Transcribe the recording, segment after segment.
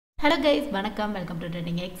Hello guys வணக்கம் welcome to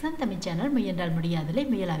trending exam Tamil channel முயன்றால் முடியாதுல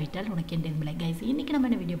முயலாவிட்டால் உனக்கு என்றதில்லை கைஸ் இன்றைக்கி நம்ம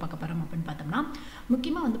என்ன வீடியோ பார்க்க போகிறோம் அப்படின்னு பார்த்தோம்னா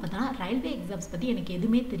முக்கியமாக பார்த்தோம்னா ரயில்வே எக்ஸாம்ஸ் பற்றி எனக்கு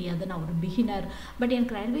எதுவுமே தெரியாது. நான் ஒரு பிகினர், பட்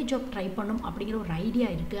எனக்கு ரயில்வே ஜாப் ட்ரை பண்ணணும் அப்படிங்கிற ஒரு ஐடியா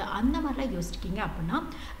இருக்குது. அந்த மாதிரிலாம் யோசிச்சிக்கிங்க அப்படின்னா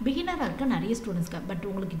பிகினராக இருக்க நிறைய ஸ்டூடெண்ட்ஸ்க்கு, பட்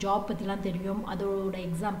உங்களுக்கு ஜாப் பற்றிலாம் தெரியும், அதோட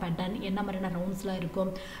எக்ஸாம் பேட்டர்ன் என்ன மாதிரியான ரவுண்ட்ஸ்லாம்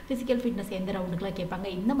இருக்கும், ஃபிசிக்கல் ஃபிட்னஸ் எந்த ரவுண்டுக்குலாம் கேட்பாங்க,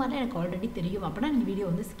 இந்த மாதிரிலாம் எனக்கு ஆல்ரெடி தெரியும் அப்படின்னா இந்த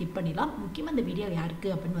வீடியோ ஸ்கிப் பண்ணிடலாம். முக்கியமாக இந்த வீடியோ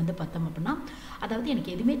யாருக்கு அப்படின்னு பார்த்தோம் அப்படின்னா, அதாவது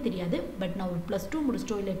எனக்கு எதுவுமே தெரியாது, பட் நான் ஒரு +2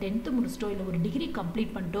 முடிச்சிட்டோ இல்லை 10th முடிச்சிட்டோ இல்லை ஒரு டிகிரி கம்ப்ளீட்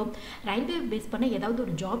பண்ணிட்டோம் ரயில்வே பேஸ் பண்ண ஏதாவது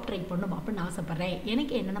ஒரு ஜாப் ட்ரை பண்ணணும் அப்படின்னு ஆசைப்பட்றேன்.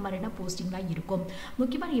 எனக்கு என்னென்ன மாதிரியான போஸ்டிங்லாம் இருக்கும்,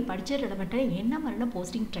 முக்கியமாக நீங்கள் படித்த ரெலவெண்ட்டாக என்ன மாதிரியான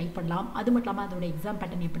போஸ்டிங் ட்ரை பண்ணலாம், அது மட்டும் இல்லாமல் அதோட எக்ஸாம்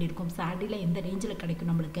பேட்டர்ன் எப்படி இருக்கும், சேலரியில் எந்த ரேஞ்சில்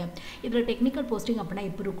கிடைக்கும் நம்மளுக்கு, இதில் டெக்னிக்கல் போஸ்டிங் அப்படின்னா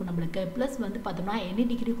எப்படி இருக்கும் நம்மளுக்கு, ப்ளஸ் பார்த்தோம்னா எனி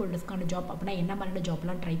டிகிரி ஹோல்டர்ஸ்க்கான ஜாப் அப்படின்னா என்ன மாதிரியான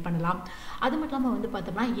ஜாப்லாம் ட்ரை பண்ணலாம், அது மட்டும் இல்லாமல்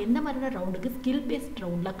பார்த்தோம்னா எந்த மாதிரியான ரவுண்டுக்கு ஸ்கில் பேஸ்ட்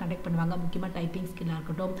ரவுண்டில் கண்டக்ட் பண்ணுவாங்க, முக்கியமாக டைப்பிங் ஸ்கில்லாக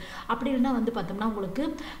இருக்கட்டும், அப்படி இல்லைன்னா பார்த்தோம்னா உங்களுக்கு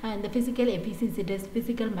இந்த physical efficiency test,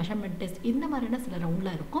 physical measurement test, இந்த மாதிரியான சில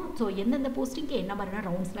ரவுண்டில் இருக்கும். ஸோ எந்தெந்த போஸ்டிங்க்கு என்ன மாதிரியான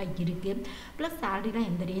ரவுண்ட்ஸ்லாம் இருக்குது, ப்ளஸ் சேலரிலாம்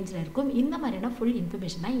எந்த ரேஞ்சில் இருக்கும், இந்த மாதிரியான ஃபுல்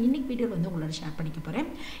இன்ஃபர்மேஷன் தான் இன்றைக்கி வீடியோவில் உங்களோட ஷேர் பண்ணிக்க போகிறேன்.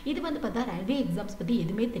 இது பார்த்தா ரயில்வே எக்ஸாம்ஸ் பற்றி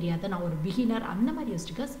எதுவுமே தெரியாது, நான் ஒரு பிகினர் அந்த மாதிரி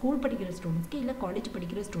யோசிச்சுக்க ஸ்கூல் படிக்கிற ஸ்டூடெண்ட்ஸ்க்கு இல்லை காலேஜ்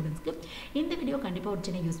படிக்கிற ஸ்டூடெண்ட்ஸ்க்கு இந்த வீடியோ கண்டிப்பாக ஒரு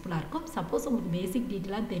சின்ன யூஸ்ஃபுல்லாக இருக்கும். சப்போஸ் உங்களுக்கு பேசிக்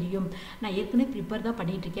டீட்டெயிலாக தெரியும், நான் ஏற்கனவே ப்ரிப்பேர் தான்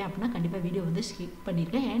பண்ணிட்டு இருக்கேன் அப்படின்னா கண்டிப்பாக வீடியோ ஸ்கிப்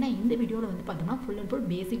பண்ணியிருக்கேன். ஏன்னா இந்த வீடியோவில் பார்த்தோம்னா full and full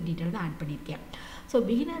basic detail தான் ஆட் பண்ணியிருக்கேன். ஸோ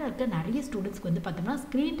பிகினராக இருக்க நிறைய ஸ்டூடெண்ட்ஸ்க்கு பார்த்தோம்னா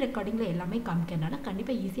ஸ்க்ரீன் ரெக்கார்டிங்கில் எல்லாமே காமிக்கிறதுனால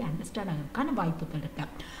கண்டிப்பாக ஈஸியாக அண்டர்ஸ்டாண்ட் ஆகிறதுக்கான வாய்ப்புகள் இருக்குது.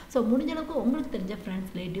 ஸோ முடிஞ்ச அளவுக்கு உங்களுக்கு தெரிஞ்ச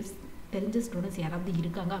ஃப்ரெண்ட்ஸ், ரிலேட்டிவ்ஸ், தெரிஞ்ச ஸ்டூடெண்ட்ஸ் யாராவது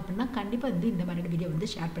இருக்காங்க அப்படின்னா கண்டிப்பாக இந்த மாதிரியான வீடியோ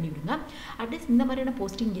ஷேர் பண்ணி விடுங்க. அட்லீஸ்ட் இந்த மாதிரியான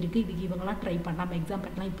போஸ்டிங் இருக்குது, இதுக்கு இவங்களாம் ட்ரை பண்ணலாம், எக்ஸாம்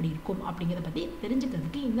பண்ணலாம், இப்படி இருக்கும் அப்படிங்கிறத பற்றி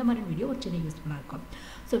தெரிஞ்சுக்கிறதுக்கு இந்த மாதிரி வீடியோ ஒரு சின்ன யூஸ்ஃபுல்லாக இருக்கும்.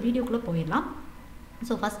 ஸோ வீடியோக்குள்ளே போயிடலாம்.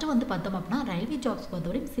 ஸோ ஃபஸ்ட்டு பார்த்தோம் அப்படின்னா ரயில்வே ஜாப்ஸ்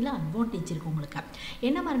பொறுத்தவரையும் சில அட்வான்டேஜ் இருக்குது உங்களுக்கு.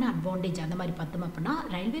 என்ன மாதிரியான அட்வான்டேஜ் அந்த மாதிரி பார்த்தோம் அப்படின்னா,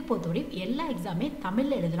 ரயில்வே பொறுத்தவரையும் எல்லா எக்ஸாமே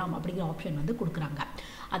தமிழில் எழுதலாம் அப்படிங்கிற ஆப்ஷன் கொடுக்குறாங்க.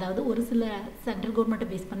 அதாவது ஒரு சில சென்ட்ரல் கவர்மெண்ட்டை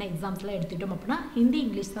பேஸ் பண்ண எக்ஸாம்ஸ்லாம் எடுத்துக்கிட்டோம் அப்படின்னா ஹிந்தி,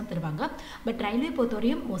 இங்கிலீஷ் தான் தருவாங்க. பட் ரயில்வே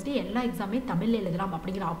பொறுத்தவரையும் மோஸ்ட்லி எல்லா எக்ஸாமே தமிழில் எழுதலாம்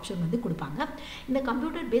அப்படிங்கிற ஆப்ஷன் கொடுப்பாங்க. இந்த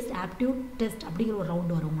கம்ப்யூட்டர் பேஸ்ட் ஆப்டிடியூட் டெஸ்ட் அப்படிங்கிற ஒரு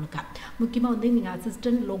ரவுண்டு வரும் உங்களுக்கு. முக்கியமாக நீங்கள்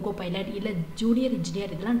அசிஸ்டன்ட், லோகோ பைலட் இல்லை ஜூனியர்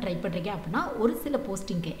இன்ஜினியர் இதெல்லாம் ட்ரை பண்ணுறீங்க அப்படின்னா ஒரு சில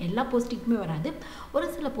போஸ்டிங்க்கு, எல்லா போஸ்டிங்க்குமே வராது, ஒரு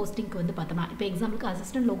சில போஸ்டிங்க்கு பார்த்தோம்னா இப்போ எக்ஸாம்பிளுக்கு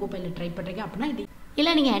அசிஸ்டன்ட் லோகோ பைலட் ட்ரை பண்ணுறீங்க அப்படின்னா இது,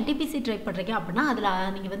 இல்லை நீங்கள் NTPC ட்ரை பண்ணுறீங்க அப்படின்னா அதில்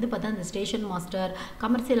நீங்கள் பார்த்தா இந்த ஸ்டேஷன் மாஸ்டர்,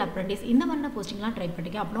 கமர்ஷியல் அப்ரெண்டிஸ் இந்த மாதிரியான போஸ்டிங்லாம் ட்ரை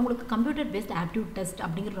பண்ணுறீங்க அப்படின்னா உங்களுக்கு கம்ப்யூட்டர் பேஸ்ட் ஆப்டிடியூட் டெஸ்ட்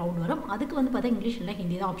அப்படிங்கிற ரவுண்ட் வரும். அதுக்கு பார்த்தா இங்கிலீஷ் இல்லை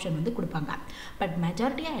ஹிந்தி தான் ஆப்ஷன் கொடுப்பாங்க. பட்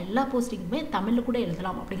மெஜாரிட்டியாக எல்லா போஸ்டிங்குமே தமிழில் கூட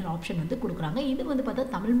எழுதலாம் அப்படிங்கிற ஆப்ஷன் கொடுக்குறாங்க. இது பார்த்தா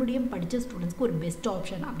தமிழ் மீடியம் படித்த ஸ்டூடெண்ட்ஸ்க்கு ஒரு பெஸ்ட்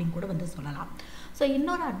ஆப்ஷன் அப்படின்னு கூட சொல்லலாம். ஸோ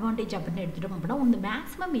இன்னொரு அட்வான்டேஜ் அப்படின்னு எடுத்துட்டோம் அப்படின்னா இந்த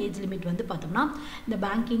மேக்ஸிமம் ஏஜ் லிமிட் பார்த்தோம்னா இந்த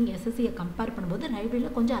பேங்கிங், SSCயை கம்பேர் பண்ணும்போது ரயில்வேல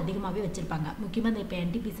கொஞ்சம் அதிகமாகவே வச்சுருப்பாங்க. முக்கியமாக இந்த இப்போ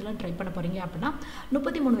NTPCலாம் ட்ரை பண்ண போகிறீங்க அப்படின்னா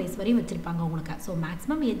 33 வயசு வரையும் வச்சுருப்பாங்க உங்களுக்கு. ஸோ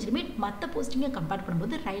மேக்ஸிமம் ஏஜ் லிமிட் மற்ற போஸ்டிங்கை கம்பேர்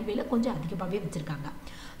பண்ணும்போது ரயில்வேல கொஞ்சம் அதிகமாகவே வச்சுருக்காங்க.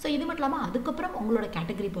 ஸோ இது மட்டும் இல்லாமல் அதுக்கப்புறம் உங்களோட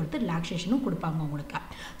கேட்டகரி பொறுத்து ரிலாக்ஸேஷனும் கொடுப்பாங்க உங்களுக்கு.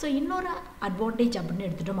 ஸோ இன்னொரு அட்வான்டேஜ் அப்படின்னு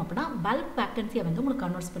எடுத்துட்டோம் அப்படின்னா பல்க் வேக்கன்சியை உங்களுக்கு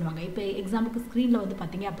கன்வெர்ட் பண்ணுவாங்க. இப்போ எக்ஸாம்பிளுக்கு ஸ்க்ரீனில்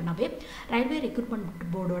பார்த்தீங்க அப்படின்னாவே railway recruitment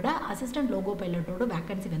போர்டோட assistant logo பைலட்டோட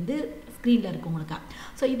vacancy ஸ்க்ரீனில் இருக்குது உங்களுக்கு.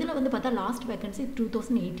 ஸோ இதில் பார்த்தா லாஸ்ட் வேக்கன்சி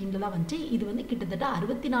 2018 தான் வந்துச்சு. இது கிட்டத்தட்ட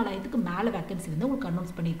 64,000க்கு மேலே வேக்கன்சி உங்களுக்கு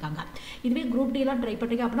அனௌன்ஸ் பண்ணியிருக்காங்க. இதுவே குரூப் டிலாம் ட்ரை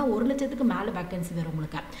பண்ணுறீங்க அப்படின்னா 1,00,000க்கு மேலே வேக்கன்சி வரும்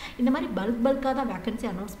உங்களுக்கு. இந்த மாதிரி பல்காக தான் வேக்கன்சி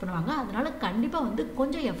அனௌன்ஸ் பண்ணுவாங்க. அதனால் கண்டிப்பாக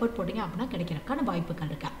கொஞ்சம் எஃபர்ட் போட்டிங்க அப்படின்னா கிடைக்கிறதுக்கான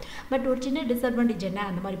வாய்ப்புகள் இருக்குது. பட் ஒரு சின்ன டிஸ்அட்வான்டேஜ் என்ன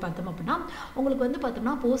அந்த மாதிரி பார்த்தோம் அப்படின்னா உங்களுக்கு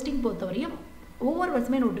பார்த்தோம்னா போஸ்டிங் பொறுத்தவரையும் ஒவ்வொரு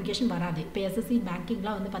வருஷமே நோட்டிஃபிகேஷன் வராது. இப்போ SSC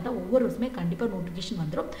பேங்கிங்லாம் பார்த்தா ஒவ்வொரு வருஷமே கண்டிப்பாக நோட்டிஃபிகேஷன்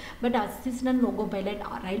வந்துடும். But assistant loco pilot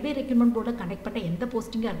railway recruitment போர்டில் கண்டக்ட் பண்ண எந்த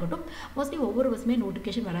போஸ்டிங்காக இருக்கட்டும் மோஸ்ட்லி ஒவ்வொரு வருஷமே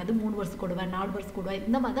நோட்டிஃபிகேஷன் வராது. 3 வருஷம் கூடுவா, 4 வருஷம் கூடுவா,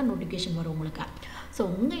 இந்த மாதிரி தான் நோட்டிஃபிகேஷன் வரும் உங்களுக்கு. ஸோ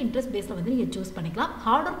உங்கள் இன்ட்ரெஸ்ட் பேஸில் நீங்கள் சூஸ் பண்ணிக்கலாம்.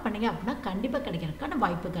 ஹார்ட் ஒர்க் பண்ணிங்க அப்படின்னா கண்டிப்பாக கிடைக்கிறதுக்கான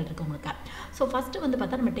வாய்ப்புகள் இருக்குது உங்களுக்கு. ஸோ ஃபஸ்ட்டு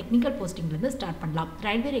பார்த்தா நம்ம டெக்னிக்கல் போஸ்டிங்லேருந்து ஸ்டார்ட் பண்ணலாம்.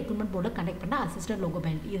 ரயில்வே ரெக்ரூட்மெண்ட் போர்டில் கண்டக்ட் பண்ண அசிஸ்டன்ட் லோகோ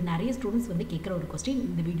பைலட், இது நிறைய ஸ்டூடெண்ட்ஸ் கேட்குற ஒரு கொஸ்டின்.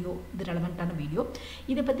 இந்த வீடியோ இது ரெலவெண்ட்டான வீடியோ.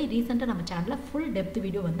 இதை பற்றி ரீசெண்டாக நம்ம சேனலில் ஃபுல் டெப்த்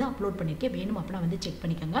வீடியோ அப்லோட் பண்ணியிருக்கேன். வேணும் அப்படின்னா செக்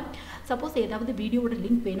பண்ணிக்கோங்க. சப்போஸ் ஏதாவது வீடியோட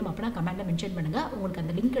லிங்க் வேணும் அப்படின்னா கமெண்ட்டில் மென்ஷன் பண்ணுங்கள், உங்களுக்கு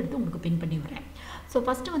அந்த லிங்க் எடுத்து உங்களுக்கு பின் பண்ணி விடுறேன். ஸோ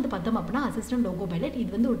ஃபஸ்ட்டு பார்த்தோம் அப்படின்னா அசிஸ்டன்ட் லோகோ பைலட்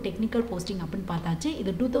இது ஒரு டெக்னிக்கல் போஸ்டிங் அப்படின்னு பார்த்தாச்சு.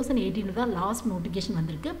 இது 2018 தான் லாஸ்ட் நோட்டிஃபிகேஷன்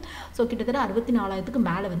வந்திருக்கு. ஸோ கிட்டத்தட்ட 64,000க்கு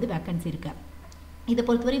மேலே வேக்கன்சி இருக்குது. இதை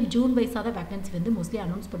பொறுத்தவரை ஜூன் வைஸாக தான் வேக்கன்சி மோஸ்ட்லி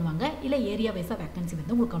அனௌன்ஸ் பண்ணுவாங்க, இல்லை ஏரியா வைஸாக வேக்கன்சி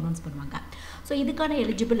உங்களுக்கு அனௌன்ஸ் பண்ணுவாங்க. ஸோ இதுக்கான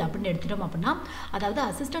எலிஜிபிள் அப்படின்னு எடுத்துட்டோம் அப்படின்னா அதாவது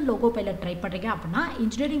அசிஸ்டன்ட் லோகோ பைலட் ட்ரை பண்ணுறீங்க அப்படின்னா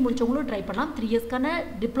இன்ஜினியரிங் முடிச்சவங்களும் ட்ரை பண்ணலாம், 3 இயர்ஸ்க்கான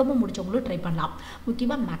டிப்ளமோ முடிச்சவங்களும் ட்ரை பண்ணலாம்.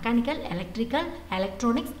 முக்கியமாக mechanical, electrical,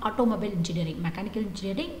 electronics, automobile engineering, mechanical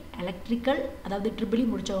engineering, electrical அதாவது ட்ரிபிள்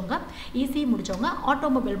முடிச்சவங்க, ECE முடிச்சவங்க,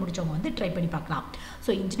 ஆட்டோமொபைல் முடிச்சவங்க ட்ரை பண்ணி பார்க்கலாம்.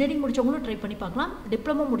 ஸோ இன்ஜினியரிங் முடிச்சவங்களும் ட்ரை பண்ணி பார்க்கலாம்,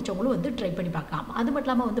 டிப்ளமோ முடிச்சவங்களும் ட்ரை பண்ணி பார்க்கலாம். அது மட்டும்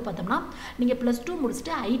இல்லாமல் பார்த்தோம்னா நீங்கள் +2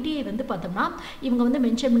 முடிச்சுட்டு ஐடிஐ வந்து பார்த்தோம்னா இவங்க வந்து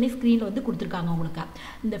மென்ஷன் பண்ணி ஸ்க்ரீனில் வந்து கொடுத்துருக்காங்க உங்களுக்கு.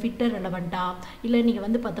 இந்த ஃபிட்டர் ரெலவெண்ட்டா இல்லை நீங்கள்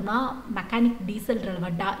வந்து பார்த்தோம்னா மெக்கானிக் டீசல்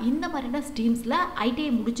ரெலவெண்ட்டா இந்த மாதிரியான ஸ்ட்ரீம்ஸில் ஐடிஐ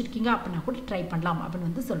முடிச்சிருக்கீங்க அப்படின்னா கூட ட்ரை பண்ணலாம் அப்படின்னு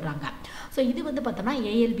வந்து சொல்கிறாங்க. ஸோ இது வந்து பார்த்தோம்னா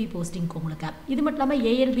ஏஎல்பி போஸ்டிங்க்கு உங்களுக்கு. இது மட்டும் இல்லாமல்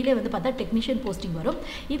ஏஎல்பிலே வந்து பார்த்தா டெக்னீஷியன் போஸ்டிங் வரும்.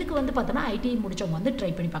 இதுக்கு வந்து பார்த்தோம்னா ஐடிஐ முடிச்சவங்க வந்து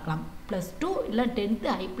ட்ரை பண்ணி பார்க்கலாம். +2 இல்லை 10th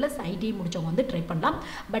 + ஐடிஐ முடிச்சவங்க வந்து ட்ரை பண்ணலாம்.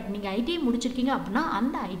 பட் நீங்கள் ஐடிஐ முடிச்சிருக்கீங்க அப்படின்னா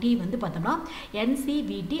அந்த ஐடிஐ வந்து பார்த்தோம்னா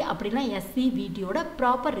NCVT அப்படின்னா SCVTயோட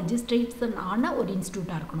ப்ராப்பர் ரெஜிஸ்ட்ரேஷன் ஆன ஒரு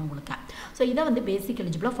இன்ஸ்டியூட்டாக இருக்கணும் உங்களுக்கு. ஸோ இதை வந்து பேசிக்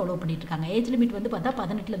எலிஜிபிளாக ஃபாலோ பண்ணிட்டு இருக்காங்க. ஏஜ் லிமிட் வந்து பார்த்தா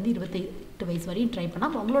 18லேருந்து 28 வயசு வரையும் ட்ரை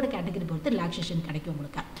பண்ணலாம். உங்களோட கேட்டகரி பொறுத்து ரிலாக்ஸேஷன் கிடைக்கும்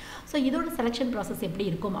உங்களுக்கு. ஸோ இதோட செலெக்ஷன் ப்ராசஸ் எப்படி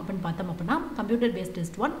இருக்கும் அப்படின்னு பார்த்தோம் அப்படின்னா computer based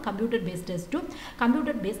test 1, computer based test 2,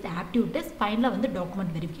 computer based aptitude test, ஃபைனலாக வந்து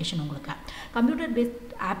டாக்குமெண்ட் வெரிஃபிகேஷன் உங்களுக்கு. கம்ப்யூட்டர் பேஸ்ட்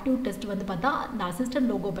ஆப்டியூட் டெஸ்ட் வந்து பார்த்தா இந்த அசிஸ்டன்ட்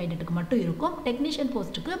லோகோ பைலட்டுக்கு மட்டும் இருக்கும். டெக்னீஷியன்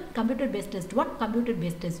போஸ்ட்டுக்கு computer based test 1, computer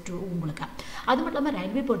based test 2 உங்களுக்கு. அது மட்டும் இல்லாமல்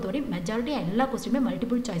ரயில்வே பொறுத்தவரை மெஜாரிட்டி எல்லா கொஸ்டினுமே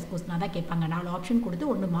மல்டிபிள் சாய்ஸ் கொஸ்டினாக தான் கேட்பாங்க. 4 ஆப்ஷன் கொடுத்து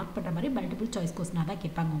 1 மார்க் பண்ணுற மாதிரி மல்டிபிள் சாய்ஸ் கொஸ்டினாக தான்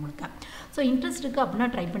கேட்பாங்க உங்களுக்கு. ஸோ இன்ட்ரெஸ்ட் இருக்குது அப்படின்னா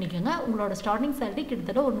ட்ரை பண்ணிக்கோங்க. உங்களோட ஸ்டார்டிங் சேலரி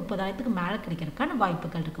கிட்டத்தட்ட ஒரு 30,000க்கு மேலே கிடைக்கிறதுக்கான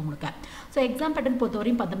வாய்ப்புகள் இருக்குது உங்களுக்கு. ஸோ எக்ஸாம் பேட்டர்ன்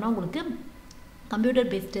பொறுத்தவரையும் பார்த்தோம்னா உங்களுக்கு கம்ப்யூட்டர்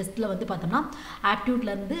பேஸ்ட் டெஸ்ட்டில் வந்து பார்த்தோம்னா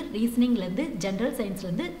ஆப்டியூட்லேருந்து ரீசனிங்லேருந்து ஜென்ரல்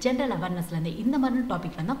சயின்ஸ்லேருந்து ஜென்ரல் அவேர்னஸ்லேருந்து இந்த மாதிரி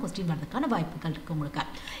டாப்பிக்கில் தான் கொஸ்டின் வரதுக்கான வாய்ப்புகள் இருக்குது உங்களுக்கு.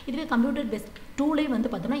 இதுவே கம்ப்யூட்டர் பேஸ்ட் 2லே வந்து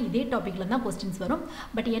பார்த்தோம்னா இதே டாப்பிக்கில் தான் கொஸ்டின்ஸ் வரும்.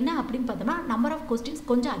 பட் என்ன அப்படின்னு பார்த்தோம்னா நம்பர் ஆஃப் கொஸ்டின்ஸ்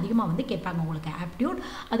கொஞ்சம் அதிகமாக வந்து கேட்பாங்க உங்களுக்கு. ஆப்டியூட்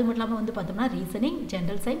அது மட்டும் இல்லாமல் வந்து பார்த்தோம்னா reasoning,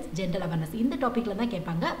 general science, general awareness இந்த டாப்பிக்கில் தான்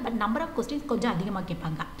கேட்பாங்க. பட் நம்பர் ஆஃப் கொஸ்டின்ஸ் கொஞ்சம் அதிகமாக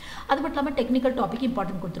கேட்பாங்க. அது மட்டும் இல்லாமல் டெக்னிக்கல் டாபிக்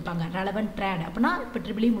இம்பார்ட்டன்ட் கொடுத்துருப்பாங்க. ரெலவெண்ட் ட்ரேட் அப்படின்னா இப்போ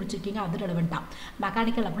ட்ரிபிள் முடிச்சிருக்கீங்க அது ரெலவெண்ட்டா,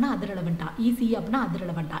 மெக்கானிக்கல் அப்படின்னா அது ரெலவெண்ட்டா, ஈஸி அப்படின்னா அது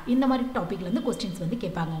ரெலவெண்ட்டா இந்த மாதிரி டாப்பிக்லேருந்து கொஸ்டின்ஸ் வந்து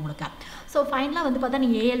கேட்பாங்க உங்களுக்கு. ஸோ ஃபைனலாக வந்து பார்த்தா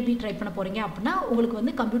நீங்கள் ஏஎல்பி ட்ரை பண்ண போகிறீங்க அப்படின்னா உங்களுக்கு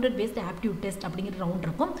வந்து கம்ப்யூட்டர் பேஸ்ட் ஆப்டியூட் டெஸ்ட் அப்படிங்கிற ரவுண்ட்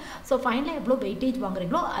இருக்கும். ஸோ ஃபைனலாக எவ்வளோ வெயிட்டேஜ்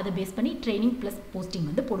வாங்குறீங்களோ அதை பேஸ் பண்ணி ட்ரைனிங் ப்ளஸ் போஸ்டிங்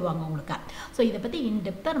வந்து போடுவாங்க உங்களுக்கு. ஸோ இதை பற்றி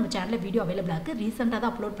இன்டெப்த்தாக நம்ம சேனலில் வீடியோ அவைலபிளாக இருக்குது. ரீசெண்டாக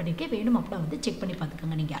தான் அப்லோட் பண்ணியிருக்கேன். வேணும் அப்படின்னா வந்து செக் பண்ணி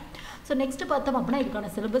பார்த்துக்கோங்க நீங்கள். ஸோ நெக்ஸ்ட் பார்த்தோம் அப்படின்னா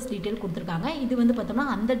இதுக்கான சிலபஸ் டீட்டெயில் கொடுத்துருக்காங்க. இது வந்து பார்த்தோம்னா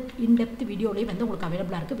அந்த இன்டெப்த் வீடியோலேயே வந்து உங்களுக்கு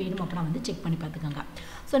அவைலபிளாக இருக்குது. வேணும் அப்படின்னா வந்து செக் பண்ணி பார்த்துக்கோங்க.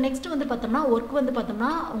 ஸோ நெக்ஸ்ட் வந்து பார்த்தோம்னா ஒர்க் வந்து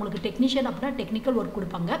பார்த்தோம்னா உங்களுக்கு டெக்னீஷியன் அப்படின்னா டெக்னிக்கல் ஒர்க்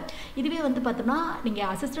கொடுப்பாங்க. இதுவே வந்து பார்த்தோம்னா நீங்கள்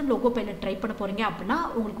அசிஸ்டன்ட் லோகோ பைலட் ட்ரை பண்ண போகிறீங்க அப்படின்னா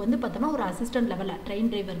உங்களுக்கு வந்து பார்த்தோம்னா ஒரு அசிஸ்டன்ட் லெவலில்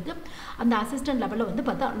ட்ரெயின் டிரைவருக்கு அந்த அசிஸ்டன்ட் லெவலில் வந்து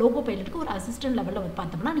பார்த்தா லோகோ பைலட்டுக்கு ஒரு அசிஸ்டன்ட் லெவலில் வந்து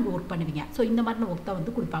பார்த்தோம்னா நீங்கள் ஒர்க் பண்ணுவீங்க. ஸோ இந்த மாதிரி ஒர்க் தான்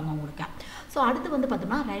வந்து கொடுப்பாங்க உங்களுக்கு. ஸோ அடுத்து வந்து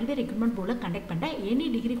பார்த்தோம்னா ரயில்வே ரெக்ரூட்மெண்ட் போர்டில் கண்டக்ட் பண்ணுற எனி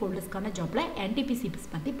டிகிரி ஹோல்டர்ஸ்க்கான ஜாப்பில் NTPC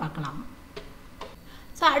பற்றி பார்க்கலாம்.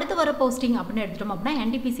 ஸோ அடுத்து வர போஸ்டிங் அப்படின்னு எடுத்துட்டோம் அப்படின்னா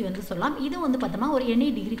NTPC வந்து சொல்லலாம். இது வந்து பார்த்தோம்னா ஒரு எனி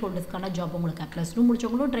டிகிரி ஹோல்டர்ஸ்க்கான ஜாப் உங்களுக்கு. +2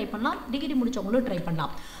 முடிச்சவங்களும் ட்ரை பண்ணலாம், டிகிரி முடிச்சவங்களும் ட்ரை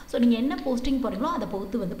பண்ணலாம். ஸோ நீங்கள் என்ன போஸ்டிங் போகிறீங்களோ அதை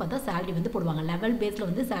பொறுத்து வந்து பார்த்தா சேலரி வந்து போடுவாங்க. லெவல் பேஸில்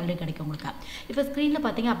வந்து சேலரி கிடைக்கும் உங்களுக்கு. இப்போ ஸ்க்ரீனில்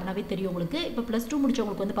பார்த்தீங்க அப்படின்னாவே தெரியும் உங்களுக்கு. இப்போ +2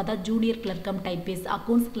 முடிச்சவங்களுக்கு வந்து பார்த்தா junior clerk come typist,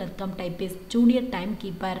 accounts clerk come typist, junior time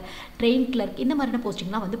keeper, train clerk இந்த மாதிரியான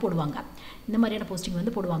போஸ்டிங்லாம் வந்து போடுவாங்க. இந்த மாதிரியான போஸ்டிங்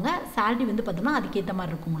வந்து போடுவாங்க. சேலரி வந்து பார்த்தோம்னா அதுக்கேற்ற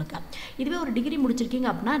மாதிரி இருக்கும் உங்களுக்கு. இதுவே ஒரு டிகிரி முடிச்சிருக்கீங்க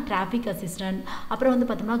அப்படின்னா டிராஃபிக் அசிஸ்டன்ட், அப்புறம் வந்து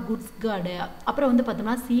பார்த்தோம்னா குட்ஸ் கார்டு, அப்புறம் வந்து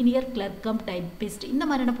பார்த்தோம்னா சீனியர் கிளர்க் கம் டைப்பிஸ்ட் இந்த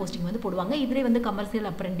மாதிரியான போஸ்டிங் வந்து போடுவாங்க. இதிலே வந்து கமர்ஷியல்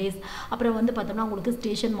அப்ரெண்டிஸ், அப்புறம் வந்து பார்த்தோம்னா உங்களுக்கு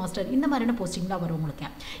ஸ்டேஷன் மாஸ்டர் இந்த மாதிரியான போஸ்டிங் தான் வரும் உங்களுக்கு.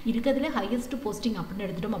 இருக்கிறதுலே ஹையஸ்ட் போஸ்டிங் அப்படின்னு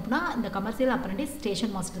எடுத்துட்டோம் அப்படின்னா இந்த கமர்ஷியல் அப்ரெண்டிஸ்,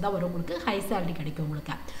 ஸ்டேஷன் மாஸ்டர் தான் வரும் உங்களுக்கு. ஹை சேலரி கிடைக்கும்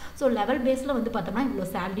உங்களுக்கு. ஸோ லெவல் பேஸில் வந்து பார்த்தோம்னா இவ்வளோ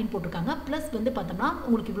சேலரின்னு போட்டிருக்காங்க. ப்ளஸ் வந்து பார்த்தோம்னா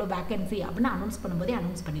உங்களுக்கு இவ்வளோ வேகன்சி அப்படின்னு அனௌன்ஸ் பண்ணும்போதே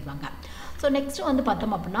அனௌன்ஸ் பண்ணிடுவாங்க. ஸோ நெக்ஸ்ட் வந்து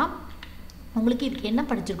பார்த்தோம் அப்படின்னா உங்களுக்கு இதுக்கு என்ன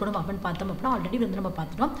படிச்சிருக்கணும் அப்படின்னு பார்த்தோம் அப்படின்னா ஆல்ரெடி வந்து நம்ம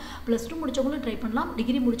பார்த்துட்டோம். +2 முடிச்சவங்களும் ட்ரை பண்ணலாம்,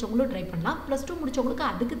 டிகிரி முடிச்சவங்களும் ட்ரை பண்ணலாம். +2 முடிச்சவங்களுக்கு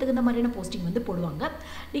அதுக்கு தகுந்த மாதிரியான போஸ்டிங் வந்து போடுவாங்க,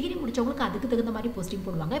 டிகிரி முடிச்சவங்களுக்கு அதுக்கு தகுந்த மாதிரி போஸ்டிங்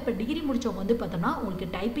போடுவாங்க. இப்போ டிகிரி முடிச்சவங்க வந்து பார்த்தோம்னா உங்களுக்கு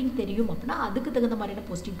டைப்பிங் தெரியும் அப்படின்னா அதுக்கு தகுந்த மாதிரியான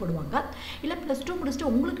போஸ்டிங் போடுவாங்க. இல்லை +2 முடிச்சுட்டு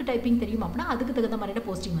உங்களுக்கு டைப்பிங் தெரியும் அப்படின்னா அதுக்கு தகுந்த மாதிரியான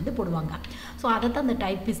போஸ்டிங் வந்து போடுவாங்க. ஸோ அதை தான் அந்த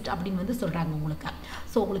டைப்பிஸ்ட் அப்படின்னு வந்து சொல்கிறாங்க உங்களுக்கு.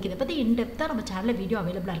 ஸோ உங்களுக்கு இதை பற்றி இன்டெப்த்தாக நம்ம சேனலில் வீடியோ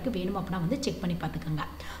அவைலபிளாக இருக்குது. வேணும் அப்படின்னா வந்து செக் பண்ணி பார்த்துக்கோங்க.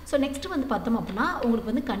 ஸோ நெக்ஸ்ட் வந்து பார்த்தோம் அப்படின்னா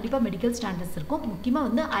உங்களுக்கு வந்து கண்டிப்பாக மெடிக்கல் ஸ்டாண்டர்ட்ஸ் இருக்கும். முக்கியமாக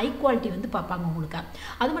வந்து ஹை குவாலிட்டி வந்து பார்ப்பாங்க உங்களுக்கு.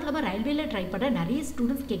 அது மட்டும் இல்லாமல் ரயில்வேல ட்ரை பண்ணுற நிறைய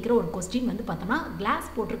ஸ்டூடெண்ட்ஸ் கேட்குற ஒரு கொஸ்டின் வந்து பார்த்தோம்னா கிளாஸ்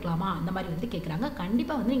போட்டிருக்கலாமா அந்த மாதிரி வந்து கேட்குறாங்க.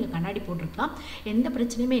 கண்டிப்பாக வந்து நீங்கள் கண்ணாடி போட்டிருக்கலாம், எந்த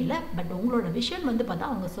பிரச்சனையுமே இல்லை. பட் உங்களோட விஷன் வந்து பார்த்தா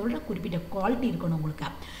அவங்க சொல்கிற குறிப்பிட்ட குவாலிட்டி இருக்கணும் உங்களுக்கு.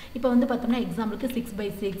 இப்போ வந்து பார்த்தோம்னா எக்ஸாம்பிளுக்கு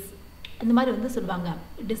 6/6 இந்த மாதிரி வந்து சொல்லுவாங்க,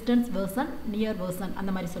 டிஸ்டன்ஸ் வெர்சன், நியர் வெர்சன்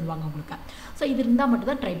அந்த மாதிரி சொல்லுவாங்க உங்களுக்கு. ஸோ இது இருந்தால் மட்டும்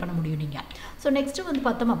தான் ட்ரை பண்ண முடியும் நீங்கள். ஸோ நெக்ஸ்ட்டு வந்து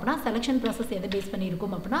பார்த்தோம் அப்படின்னா செலெக்ஷன் ப்ராசஸ் எதை பேஸ்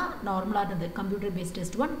பண்ணியிருக்கும் அப்படின்னா நார்மலாக இருந்தது computer based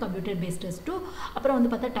test 1, computer based test 2, அப்புறம்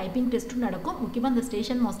வந்து பார்த்தா டைப்பிங் டெஸ்ட்டும் நடக்கும். முக்கியமாக இந்த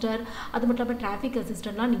ஸ்டேஷன் மாஸ்டர் அது மட்டும் இல்லாமல் டிராஃபிக்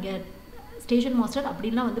அசிஸ்டன்ட்லாம் நீங்கள் ஸ்டேஷன் மாஸ்டர்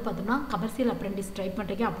அப்படிலாம் வந்து பார்த்தோம்னா கமர்ஷியல் அப்ரெண்டிஸ் ட்ரை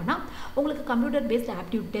பண்ணுறீங்க அப்படின்னா உங்களுக்கு கம்ப்யூட்டர் பேஸ்ட்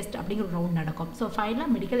ஆப்டியூட் டெஸ்ட் அப்படிங்கிற ரவுண்ட் நடக்கும். ஸோ ஃபைனலாக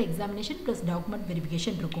medical examination plus document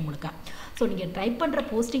verification இருக்கும் உங்களுக்கு. ஸோ நீங்கள் ட்ரை பண்ணுற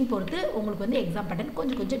போஸ்டிங் பொறுத்து உங்களுக்கு வந்து எக்ஸாம் பேட்டர்ன்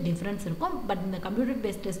கொஞ்சம் டிஃப்ரென்ஸ் இருக்கும். பட் இந்த computer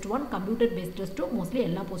based test 1 computer based test 2 mostly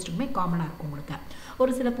எல்லா போஸ்ட்டுக்குமே காமனாக இருக்கும் உங்களுக்கு.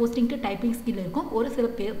 ஒரு சில போஸ்டிங்க்கு டைப்பிங் ஸ்கில் இருக்கும், ஒரு சில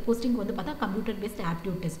போஸ்டிங் வந்து பார்த்தா கம்ப்யூட்டர் பேஸ்ட்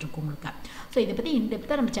ஆப்டியூட் டெஸ்ட் இருக்கும் உங்களுக்கு. ஸோ இதை பற்றி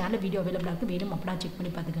இன்டெப்த்தாக நம்ம சேனல் வீடியோ அவைலபிளாக இருக்குது, வேணும் அப்படின்னா செக்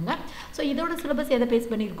பண்ணி பார்த்துக்கோங்க. ஸோ இதோட சிலபஸ் எதை பேஸ்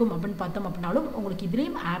பண்ணியிருக்கும் அப்படின்னு பார்த்தோம் அப்படின்னாலும் உங்களுக்கு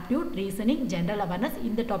இதுலேயும் ஆப்டியூட், ரீசனிங், ஜென்ரல் அவேர்னஸ்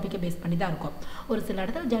இந்த டாப்பிக்கை பேஸ் பண்ணி தான் இருக்கும். ஒரு சில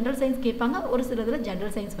இடத்துல ஜென்ரல் சயின்ஸ் கேட்பாங்க, ஒரு சில இதில்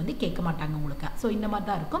ஜென்ரல் சயின்ஸ் வந்து கேட்க மாட்டாங்க உங்களுக்கு. ஸோ இந்த மாதிரி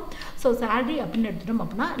தான் இருக்கும். ஸோ சேலரி அப்படின்னு எடுத்துட்டோம்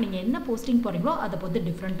அப்படின்னா நீங்கள் என்ன போஸ்டிங் போகிறீங்களோ அதை பொறுத்து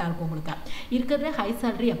டிஃப்ரெண்ட்டாக இருக்கும் உங்களுக்கு. இருக்கிறதே ஹை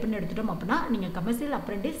சேலரி அப்படின்னு எடுத்துட்டோம் அப்படின்னா நீங்கள் commercial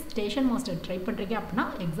apprentice station master try பண்ணுறீங்க அப்படின்னா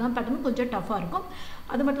எக்ஸாம் பேட்டர்னும் கொஞ்சம் டஃப்பாக இருக்கும்.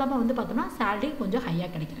 அது மட்டும் இல்லாமல் வந்து பார்த்தோம்னா சேலரி கொஞ்சம் ஹையாக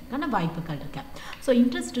கிடைக்கிறதுக்கான வாய்ப்புகள் இருக்குது. ஸோ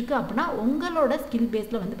இன்ட்ரெஸ்ட் இருக்குது அப்படின்னா உங்களோட ஸ்கில்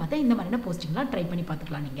பேஸில் வந்து பார்த்தா இந்த மாதிரியான போஸ்டிங்லாம் ட்ரை பண்ணி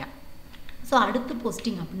பார்த்துக்கலாம் நீங்கள். ஸோ அடுத்து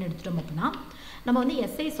போஸ்டிங் அப்படின்னு எடுத்துட்டோம் அப்படின்னா நம்ம வந்து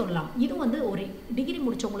எஸ்ஐ சொல்லலாம். இது வந்து ஒரு டிகிரி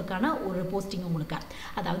முடித்தவங்களுக்கான ஒரு போஸ்டிங் உங்களுக்கு.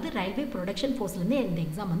 அதாவது ரயில்வே ப்ரொடக்ஷன் ஃபோர்ஸ்லேருந்து இந்த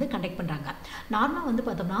எக்ஸாம் வந்து கண்டக்ட் பண்ணுறாங்க. நார்மலாக வந்து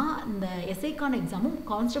பார்த்தோம்னா இந்த எஸ்ஐக்கான எக்ஸாமும்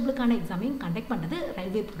கான்ஸ்டபிளுக்கான எக்ஸாமையும் கண்டக்ட் பண்ணுறது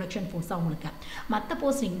ரயில்வே ப்ரொடக்ஷன் ஃபோர்ஸாக உங்களுக்கு. மற்ற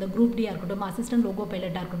போஸ்டிங் இந்த குரூப் டியாக இருக்கட்டும், அசிஸ்டன்ட் லோகோ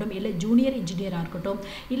பைலட்டாக இருக்கட்டும், இல்லை ஜூனியர் இன்ஜினியராக இருக்கட்டும்,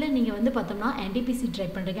 இல்லை நீங்கள் வந்து பார்த்தோம்னா என்டிபிசி ட்ரை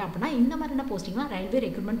பண்ணுறீங்க அப்படின்னா இந்த மாதிரியான போஸ்டிங்லாம் ரயில்வே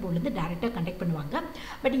ரெக்ரூட்மெண்ட் போர்ட்லேருந்து டேரெக்டாக கண்டக்ட் பண்ணுவாங்க.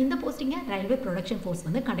 பட் இந்த போஸ்டிங்கை ரயில்வே ப்ரொடக்ஷன் ஃபோர்ஸ்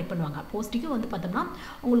வந்து கண்டக்ட் பண்ணுவாங்க. போஸ்டிங்கும் வந்து பார்த்தோம்னா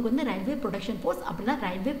உங்களுக்கு வந்து ரயில்வே ப்ரொடக்ஷன் ஃபோர்ஸ் அப்படின்னா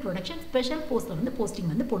ரயில்வே ப்ரொடக்ஷன் ஸ்பெஷல் ஃபோர்ஸில் வந்து போஸ்டிங்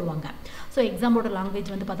வந்து போடுவாங்க. ஸோ எக்ஸாமோட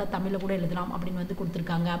லாங்குவேஜ் வந்து பார்த்தா தமிழில் கூட எழுதலாம் அப்படின்னு வந்து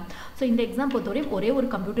கொடுத்துருக்காங்க. ஸோ இந்த எக்ஸாம் பொறுத்தவரையும் ஒரே ஒரு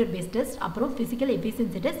கம்ப்யூட்டர் பேஸ்ட் டெஸ்ட், அப்புறம் physical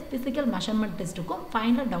efficiency test, physical measurement test இருக்கும்,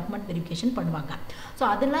 ஃபைனல் டாக்குமெண்ட் வெரிஃபிகேஷன் பண்ணுவாங்க. ஸோ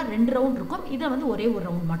அதெல்லாம் 2 ரவுண்ட் இருக்கும், இதில் வந்து ஒரே ஒரு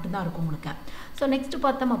ரவுண்ட் மட்டும்தான் இருக்கும் உங்களுக்கு. ஸோ நெக்ஸ்ட்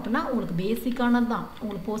பார்த்தோம் அப்படின்னா உங்களுக்கு பேசிக்கானது தான்,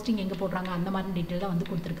 உங்களுக்கு போஸ்டிங் எங்கே போடுறாங்க அந்த மாதிரி டீட்டெயில் தான் வந்து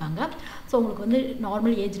கொடுத்துருக்காங்க. ஸோ உங்களுக்கு வந்து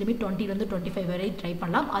நார்மல் ஏஜ் லிமிட் 20 to 25 வரை ட்ரை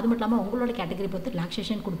பண்ணலாம். அது மட்டும் இல்லாமல் உங்களோட கேட்டகரி பொறுத்து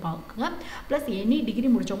ரிலாக்ஸேஷன் கொடுப்பாங்க. ப்ளஸ் எனி டிகிரி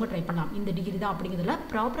முடிச்சவங்க ட்ரை பண்ணலாம். இந்த டிகிரி தான் அப்படிங்கிறதுல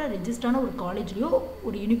ப்ராப்பராக ரெஜிஸ்டரான ஒரு காலேஜ்லையோ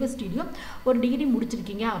ஒரு யூனிவர்சிட்டிலையோ ஒரு டிகிரி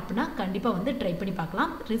முடிச்சிருக்கீங்க அப்படின்னா கண்டிப்பாக வந்து ட்ரை பண்ணி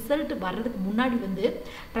பார்க்கலாம். ரிசல்ட் வர்றதுக்கு முன்னாடி வந்து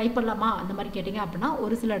ட்ரை பண்ணலாமா அந்த மாதிரி கேட்டிங்க அப்படின்னா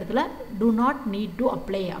ஒரு சில இடத்துல do not need to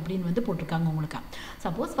apply அப்படின்னு வந்து போட்டிருக்காங்க உங்களுக்கு.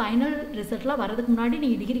 சப்போஸ் ஃபைனல் ரிசல்ட்லாம் வரதுக்கு முன்னாடி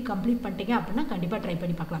நீங்கள் டிகிரி கம்ப்ளீட் பண்ணிட்டீங்க அப்படின்னா கண்டிப்பாக ட்ரை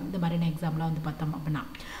பண்ணி பார்க்கலாம் இந்த மாதிரியான எக்ஸாம்லாம் வந்து பார்த்தோம் அப்படின்னா.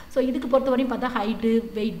 ஸோ இதுக்கு பொறுத்தவரையும் பார்த்தா ஹைட்டு,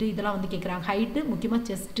 வெயிட்டு இதெல்லாம் வந்து கேட்குறாங்க. ஹைட்டு முக்கியமாக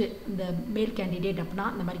செஸ்ட்டு, இந்த மேல் கேண்டிடேட் அப்படின்னா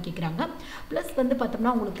அந்த மாதிரி கேட்குறாங்க. ப்ளஸ் வந்து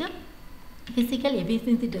பார்த்தோம்னா உங்களுக்கு ஃபிசிக்கல்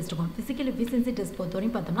எஃபிஷியன்சி டெஸ்ட் இருக்கும். ஃபிசிக்கல் எஃபிஷியன்சி டெஸ்ட்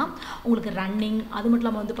பொறுத்தவரையும் பார்த்தோம்னா உங்களுக்கு ரன்னிங், அது மட்டும்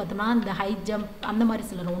இல்லாமல் வந்து பார்த்தோம்னா இந்த ஹை ஜம்ப் அந்த மாதிரி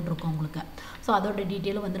சில ரவுண்ட் இருக்கும் உங்களுக்கு. ஸோ அதோட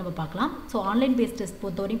டீட்டெயிலும் வந்து நம்ம பார்க்கலாம். ஸோ ஆன்லைன் பேஸ்ட் டெஸ்ட்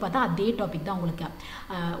பொறுத்தவரையும் பார்த்தா அதே டாபிக் தான் உங்களுக்கு.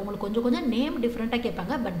 உங்களுக்கு கொஞ்சம் நேம் டிஃப்ரெண்ட்டாக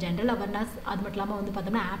கேட்பாங்க. பட் ஜென்ரல் அவேர்னஸ், அது மட்டும் இல்லாமல் வந்து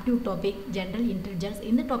பார்த்தோம்னா ஆப்டியூட் டாபிக், ஜென்ரல் இன்டெலிஜென்ஸ்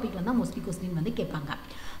இந்த டாப்பிக்கில் தான் மோஸ்ட்லி கொஸ்டின் வந்து கேட்பாங்க.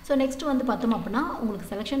 ஸோ நெக்ஸ்ட் வந்து பார்த்தோம் அப்படின்னா உங்களுக்கு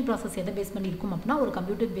செலெக்ஷன் ப்ராசஸ் எதை பேஸ் பண்ணியிருக்கும் அப்படின்னா ஒரு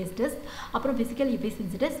கம்ப்யூட்டர் பேஸ்ட் டெஸ்ட், அப்புறம் physical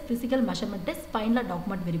efficiency test, physical measurement test, ஃபைனலாக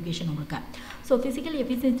டாக்குமெண்ட் வெரிஃபிகேஷன் உங்களுக்கு. ஸோ ஃபிசிக்கல்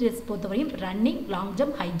எஃபிஷியன்சி டெஸ்ட் பொறுத்தவரையும் running, long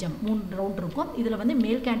jump, high jump 3 round இருக்கும். இதில் வந்து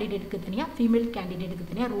மேல் கேண்டிடேட்டுக்கு தனியாக, ஃபீமேல் கேண்டிடேட்டுக்கு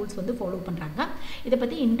தனியாக ரூல்ஸ் வந்து ஃபாலோ பண்ணுறாங்க. இதை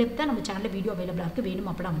பற்றி இன்டெப்த்தாக நம்ம சேனலில் வீடியோ அவைலபிளாக இருக்குது, வேணும்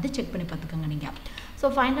அப்படின்னா வந்து செக் பண்ணி பார்த்துக்கோங்க நீங்கள். ஸோ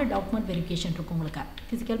ஃபைனலாக டாக்குமெண்ட் வெரிஃபிகேஷன் இருக்கும் உங்களுக்கு.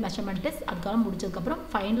 ஃபிசிக்கல் மெஷர்மெண்ட் டெஸ்ட் அதுக்காக முடிச்சதுக்கப்புறம்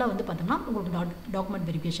ஃபைனலாக வந்து பார்த்தோம்னா உங்களுக்கு டாக்குமெண்ட்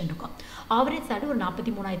வெரிஃபிகேஷன் இருக்கும். ஆவரேஜ் சேலரி ஒரு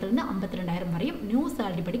 43,000 52,000 வரையும் நியூ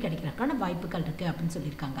சேலரி படி கிடைக்கிறதுக்கான வாய்ப்புகள் இருக்குது அப்படின்னு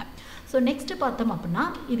சொல்லியிருக்காங்க. ஸோ நெக்ஸ்ட் பார்த்தோம் அப்படின்னா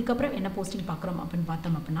இதுக்கப்புறம் என்ன போஸ்டிங் பார்க்குறோம் அப்படின்னு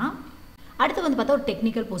பார்த்தோம் அப்படின்னா அடுத்து வந்து பார்த்தா ஒரு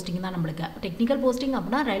டெக்னிக்கல் போஸ்டிங் தான் நம்மளுக்கு. டெக்னிக்கல் போஸ்டிங்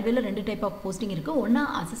அப்படின்னா ரயில்வேல 2 டைப் ஆஃப் போஸ்டிங் இருக்குது. ஒன்று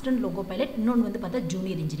அசிஸ்டன்ட் லோகோ பைலட், இன்னொன்று வந்து பார்த்தா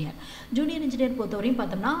ஜூனியர் இன்ஜினியர். ஜூனியர் இன்ஜினியர் பொறுத்தவரையும்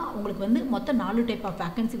பார்த்தோம்னா உங்களுக்கு வந்து மொத்தம் 4 டைப் ஆஃப்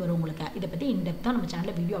வேகன்சி வரும் உங்களுக்கு. இதை பற்றி இன்டெப்த்தாக நம்ம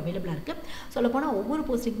சேனலில் வீடியோ அவைலபிளாக இருக்குது. சொல்லப்போனால் ஒவ்வொரு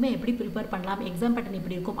போஸ்டிங்குமே எப்படி ப்ரிப்பேர் பண்ணலாம், எக்ஸாம் பேட்டர்ன்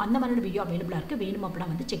எப்படி இருக்கும் அந்த மாதிரி வீடியோ அவைலபிளாக இருக்குது, வேணும் அப்படின்னா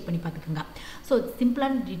வந்து செக் பண்ணி பார்த்துக்கோங்க. ஸோ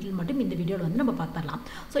சிம்பிளான டீட்டெயில் மட்டும் இந்த வீடியோவில் வந்து நம்ம பார்த்துடலாம்.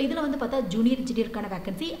 ஸோ இதில் வந்து பார்த்தா junior இன்ஜினியருக்கான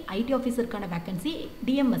vacancy, ID ஆஃபீஸருக்கான vacancy,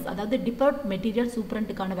 TMS அதாவது depart material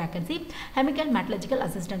சூப்பரண்ட்டுக்கான vacancy, chemical metallurgical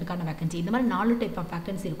அசிஸ்டன்ட்கான vacancy, இந்த மாதிரி 4 டைப் ஆஃப்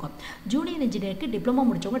வேகன்சி இருக்கும். ஜூனியர் இன்ஜினியருக்கு டிப்ளமோ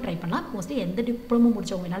முடிச்சவங்க ட்ரை பண்ணலாம். மோஸ்ட்லி எந்த டிப்ளமோ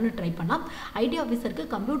முடிச்சவங்க வேணாலும் ட்ரை பண்ணலாம். ஐடி ஆஃபீஸருக்கு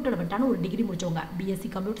கம்ப்யூட்டர் வட்டான ஒரு டிகிரி முடிச்சவங்க,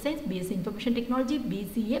 BSc computer science, BSc information technology,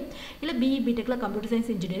 PCA இல்லை BE பிடெக்ல computer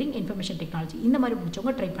science engineering information technology இந்த மாதிரி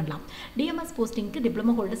முடிச்சவங்க ட்ரை பண்ணலாம். டிஎம்எஸ் போஸ்டிங்க்கு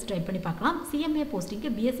டிப்ளமோ ஹோல்டர்ஸ் ட்ரை பண்ணி பார்க்கலாம். CMA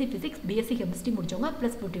போஸ்டிங்க்கு BSc physics, BSc chemistry முடிச்சவங்க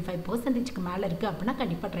ப்ளஸ் 45% மேலே இருக்குது அப்படின்னா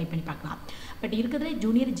கண்டிப்பாக ட்ரை பண்ணி பார்க்கலாம். பட் இருக்கிறதுலே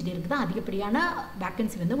ஜூனியர் இன்ஜினியருக்கு தான் அதிகப்படியான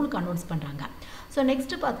வேகன்சி வந்து உங்களுக்கு அனௌன்ஸ் பண்ணுறாங்க. ஸோ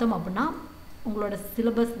நெக்ஸ்ட்டு பார்த்தோம் அப்படின்னா உங்களோட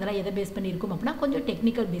சிலபஸ் இதெல்லாம் எதை பேஸ் பண்ணியிருக்கும் அப்படின்னா கொஞ்சம்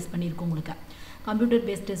டெக்னிக்கல் பேஸ் பண்ணியிருக்கும் உங்களுக்கு. கம்ப்யூட்டர்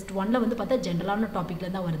பேஸ்ட் டெஸ்ட் 1 வந்து பார்த்தா ஜென்ரலான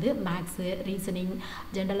டாப்பிக்கில் தான் வருது. Maths, reasoning,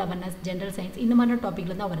 general awareness, general science இந்த மாதிரியான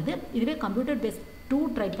டாப்பிக்கில் தான் வருது. இதுவே கம்ப்யூட்டர் பேஸ்ட் 2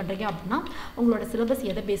 ட்ரை பண்ணுறீங்க அப்படின்னா உங்களோட சிலபஸ்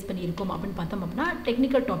எதை பேஸ் பண்ணியிருக்கும் அப்படின்னு பார்த்தோம் அப்படின்னா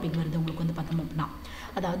டெக்னிக்கல் டாபிக் வருது உங்களுக்கு வந்து பார்த்தோம் அப்படின்னா.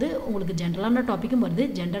 அதாவது உங்களுக்கு ஜென்ரலான டாப்பிக்கும் வருது,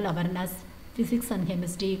 general awareness, physics and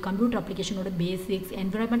chemistry, computer அப்ளிகேஷனோட basics,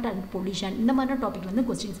 environment and pollution, இந்த மாதிரியான டாபிக் வந்து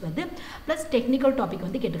கொஸ்டின்ஸ் வந்து ப்ளஸ் டெக்னிக்கல் டாபிக்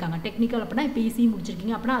வந்து கேட்டிருக்காங்க. டெக்னிக்கல் அப்படின்னா பிசி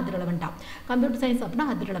முடிச்சிருக்கீங்க அப்படின்னா அது ரெலவெண்ட்டாக, கம்ப்யூட்டர் சயின்ஸ் அப்படின்னா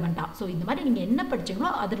அது ரெலவெண்ட்டாக. ஸோ இந்த மாதிரி நீங்கள் என்ன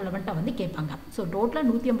படிச்சீங்களோ அது ரெலவெண்ட்டாக வந்து கேட்பாங்க. ஸோ டோட்டலாக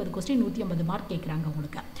 150 கொஸ்டின் 150 மார்க் கேட்குறாங்க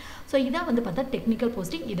உங்களுக்கு. ஸோ இதான் வந்து பார்த்தா டெக்னிக்கல்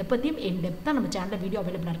போஸ்டிங். இதை பற்றியும் என் டெப்த்தாக நம்ம சேனலில் வீடியோ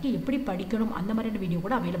அவைலபிளாக இருக்குது. எப்படி படிக்கணும் அந்த மாதிரியான வீடியோ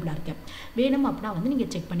கூட அவைலபிளாக இருக்குது. வேணும் அப்படின்னா வந்து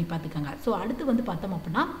நீங்கள் செக் பண்ணி பார்த்துக்கோங்க. ஸோ அடுத்து வந்து பார்த்தோம்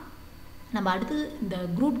அப்படின்னா நம்ம அடுத்து இந்த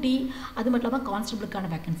குரூப் டி அது மட்டும் இல்லாமல் கான்ஸ்டபிளுக்கான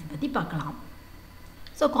வேக்கன்சி பற்றி பார்க்கலாம்.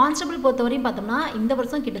 ஸோ கான்ஸ்டபிள் பொறுத்தவரையும் பார்த்தோம்னா இந்த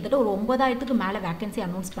வருஷம் கிட்டத்தட்ட ஒரு 9000க்கு மேலே வேக்கன்சி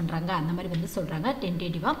அனௌன்ஸ் பண்ணுறாங்க. அந்த மாதிரி வந்து சொல்கிறாங்க.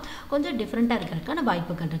 டென்டேட்டிவாக கொஞ்சம் டிஃப்ரெண்ட்டாக இருக்கிறதுக்கான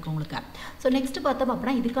வாய்ப்புகள் இருக்குது உங்களுக்கு. ஸோ நெக்ஸ்ட்டு பார்த்தோம்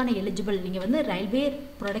அப்படின்னா இதுக்கான எலிஜிபிள் நீங்கள் வந்து ரயில்வே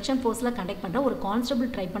ப்ரொடக்ஷன் ஃபோர்ஸில் கண்டக்ட் பண்ணுற ஒரு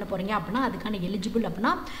கான்ஸ்டபிள் ட்ரை பண்ண போகிறீங்க அப்படின்னா அதுக்கான எலிஜிபிள்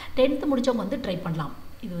அப்படின்னா 10th முடித்தவங்க வந்து ட்ரை பண்ணலாம்.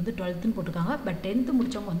 இது வந்து 12th போட்டிருக்காங்க. பட் 10th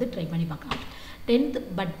முடித்தவங்க வந்து ட்ரை பண்ணி பார்க்கலாம். 10th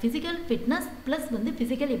but physical fitness plus வந்து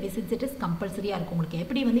ஃபிசிக்கல் எஃபிஷியன்சி டெஸ்ட் கம்பல்சரியாக இருக்கும் உங்களுக்கு.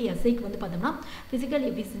 எப்படி வந்து எஸ்ஐக்கு வந்து பார்த்தோம்னா physical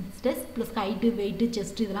efficiency test plus height weight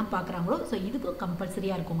chest இதெல்லாம் பார்க்குறாங்களோ ஸோ இதுக்கும்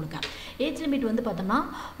கம்பல்சரியாக இருக்கும் உங்களுக்கு. ஏஜ் லிமிட் வந்து பார்த்தோம்னா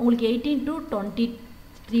உங்களுக்கு 18 to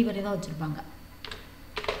 23 வரை தான் வச்சுருப்பாங்க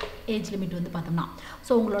ஏஜ் லிமிட் வந்து பார்த்தோம்னா.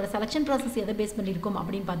 ஸோ உங்களோட செலெக்ஷன் ப்ராசஸ் எதை பேஸ் பண்ணியிருக்கும்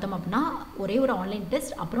அப்படின்னு பார்த்தோம் அப்படின்னா ஒரே ஒரு ஆன்லைன்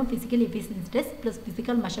டெஸ்ட், அப்புறம் physical efficiency test plus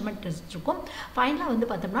physical measurement test இருக்கும். ஃபைனலாக வந்து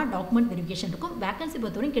பார்த்தோம்னா டாக்குமெண்ட் வெரிஃபிகேஷன் இருக்கும். வேகன்சி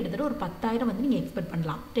பொறுத்தவரைக்கும் கிட்டத்தட்ட ஒரு 10,000 வந்து நீங்கள் எக்ஸ்பெக்ட்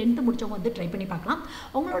பண்ணலாம். 10th முடிச்சவங்க வந்து ட்ரை பண்ணி பார்க்கலாம்.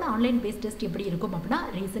 உங்களோட ஆன்லைன் பேஸ் டெஸ்ட் எப்படி இருக்கும் அப்படின்னா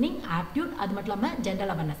ரீசனிங், ஆப்டியூட், அது மட்டும் இல்லாமல்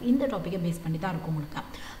ஜென்ரல் அவேர்னஸ் இந்த டாப்பிக்கை பேஸ் பண்ணி தான் இருக்கும் உங்களுக்கு.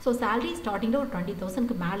 ஸோ சேலரி ஸ்டார்டிங்கில் ஒரு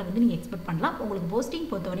 20,000க்கு மேலே வந்து நீங்கள் எக்ஸ்பெக்ட் பண்ணலாம். உங்களுக்கு போஸ்டிங்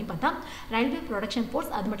பொறுத்தவரையும் பார்த்தா ரயில்வே ப்ரொடக்ஷன்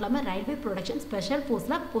ஃபோர்ஸ் அது மட்டும் இல்லாமல் ரயில்வே ப்ரொடக்ஷன் ஸ்பெஷல்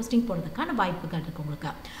ஃபோர்ஸில் போஸ்டிங் போடுறதுக்கான வாய்ப்புகள் இருக்குது உங்களுக்கு.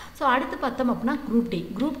 ஸோ அடுத்து பார்த்தோம் அப்படின்னா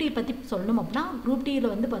குரூப் டி பற்றி சொல்லணும் அப்படின்னா குரூப்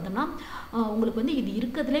டியில் வந்து பார்த்தோம்னா உங்களுக்கு வந்து இது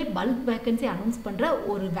இருக்கிறதுலே பல்க் வேக்கன்சி அனௌன்ஸ் பண்ணுற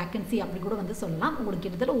ஒரு வேக்கன்சி அப்படி கூட வந்து சொல்லலாம். உங்களுக்கு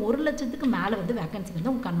கிட்டத்தட்ட 1 லட்சத்துக்கு மேலே வந்து வேக்கன்சி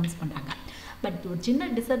வந்து உங்களுக்கு அனௌன்ஸ் பண்ணுறாங்க. பட் ஒரு சின்ன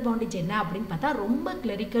டிஸ்அட்வான்டேஜ் என்ன அப்படின்னு பார்த்தா ரொம்ப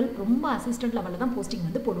கிளரிக்கல் ரொம்ப அசிஸ்டன்ட் லெவலில் தான் போஸ்டிங்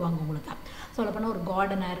வந்து போடுவாங்க உங்களுக்கு. சொல்லப்போனால் ஒரு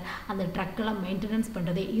கார்டனர் அந்த ட்ரக்கெல்லாம் மெயின்டெனன்ஸ்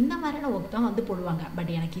பண்ணுறது இந்த மாதிரியான ஒர்க் தான் வந்து போடுவாங்க.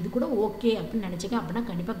 பட் எனக்கு இது கூட ஓகே அப்படின்னு நினச்சிங்க அப்படின்னா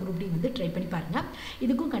கண்டிப்பாக குரூப் டி வந்து ட்ரை பண்ணி பாருங்கள்.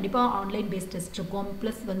 இதுக்கும் கண்டிப்பாக ஆன்லைன் பேஸ் டெஸ்ட் இருக்கும்.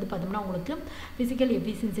 ப்ளஸ் வந்து பார்த்தோம்னா உங்களுக்கு ஃபிசிக்கல்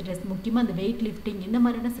எஃபிஷியன்சி டெஸ்ட் முக்கியமாக இந்த வெயிட் லிஃப்டிங் இந்த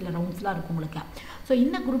மாதிரியான சில ரவுண்ட்ஸ்லாம் இருக்கும் உங்களுக்கு. ஸோ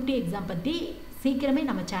இந்த குரூப் டி எக்ஸாம் பற்றி சீக்கிரமே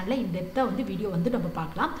நம்ம சேனலில் இந்த டெப்த்தாக வந்து வீடியோ வந்து நம்ம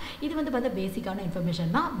பார்க்கலாம். இது வந்து பார்த்தா பேசிக்கான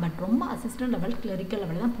இன்ஃபர்மேஷன் தான். பட் ரொம்ப அசிஸ்டன்ட் லெவல் கிளரிக்கல்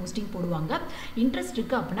லெவலில் தான் போஸ்டிங் போடுவாங்க. இன்ட்ரெஸ்ட்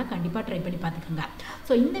இருக்குது அப்படின்னா கண்டிப்பாக ட்ரை பண்ணி பார்த்துக்கோங்க.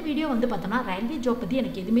 ஸோ இந்த வீடியோ வந்து பார்த்தோம்னா ரயில்வே ஜாப் பற்றி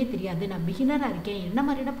எனக்கு எதுவுமே தெரியாது, நான் பிகினராக இருக்கேன், என்ன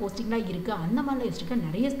மாதிரியான போஸ்டிங்லாம் இருக்குது அந்த மாதிரிலாம் வச்சுருக்க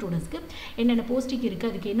நிறைய ஸ்டூடெண்ட்ஸ்க்கு என்னென்ன போஸ்டிங்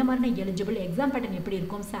இருக்குது, அதுக்கு என்ன மாதிரியான எலிஜிபிள், எக்ஸாம் பேட்டர்ன் எப்படி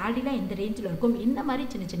இருக்கும், சேலரிலாம் எந்த ரேஞ்சில் இருக்கும், இந்த மாதிரி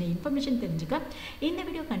சின்ன சின்ன இன்ஃபர்மேஷன் தெரிஞ்சுக்க இந்த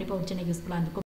வீடியோ கண்டிப்பாக ஒரு சின்ன யூஸ்ஃபுல்லாக இருக்கும்.